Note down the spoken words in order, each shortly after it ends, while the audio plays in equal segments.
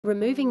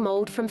Removing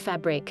mold from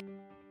fabric.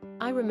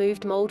 I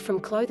removed mold from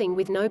clothing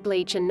with no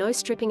bleach and no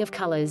stripping of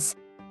colors.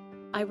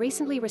 I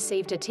recently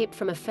received a tip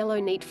from a fellow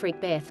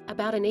NeatFreak Beth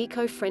about an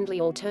eco-friendly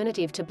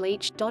alternative to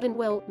bleach. And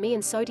well, me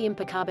and sodium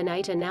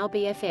percarbonate are now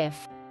BFF.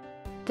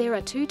 There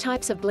are two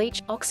types of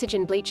bleach,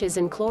 oxygen bleaches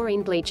and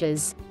chlorine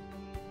bleaches.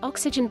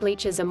 Oxygen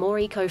bleaches are more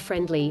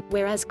eco-friendly,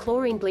 whereas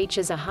chlorine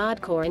bleaches are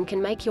hardcore and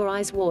can make your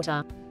eyes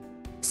water.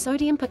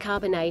 Sodium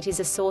percarbonate is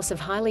a source of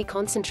highly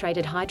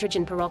concentrated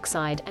hydrogen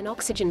peroxide, an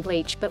oxygen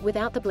bleach but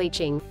without the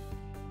bleaching.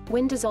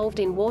 When dissolved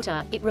in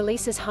water, it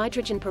releases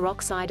hydrogen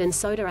peroxide and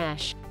soda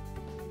ash.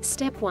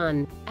 Step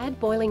 1. Add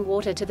boiling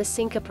water to the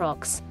sink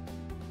approx.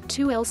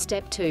 2L.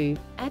 Step 2.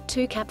 Add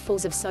 2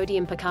 capfuls of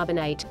sodium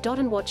percarbonate.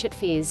 And watch it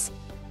fizz.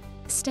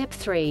 Step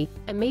 3.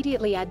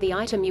 Immediately add the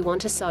item you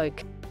want to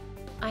soak.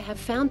 I have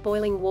found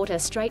boiling water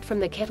straight from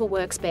the kettle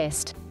works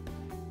best.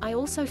 I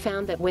also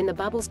found that when the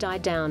bubbles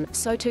died down,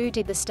 so too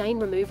did the stain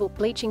removal,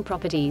 bleaching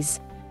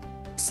properties.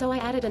 So I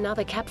added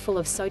another capful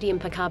of sodium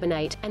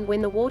percarbonate, and when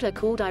the water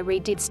cooled I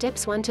redid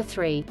steps 1 to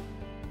 3.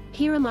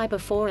 Here are my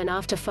before and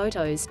after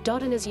photos.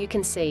 And as you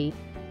can see,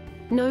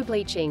 no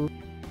bleaching.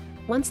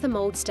 Once the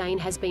mold stain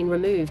has been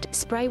removed,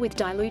 spray with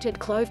diluted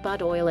clove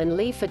bud oil and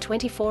leave for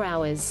 24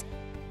 hours.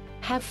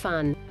 Have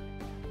fun.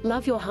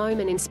 Love your home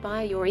and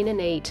inspire your inner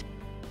neat.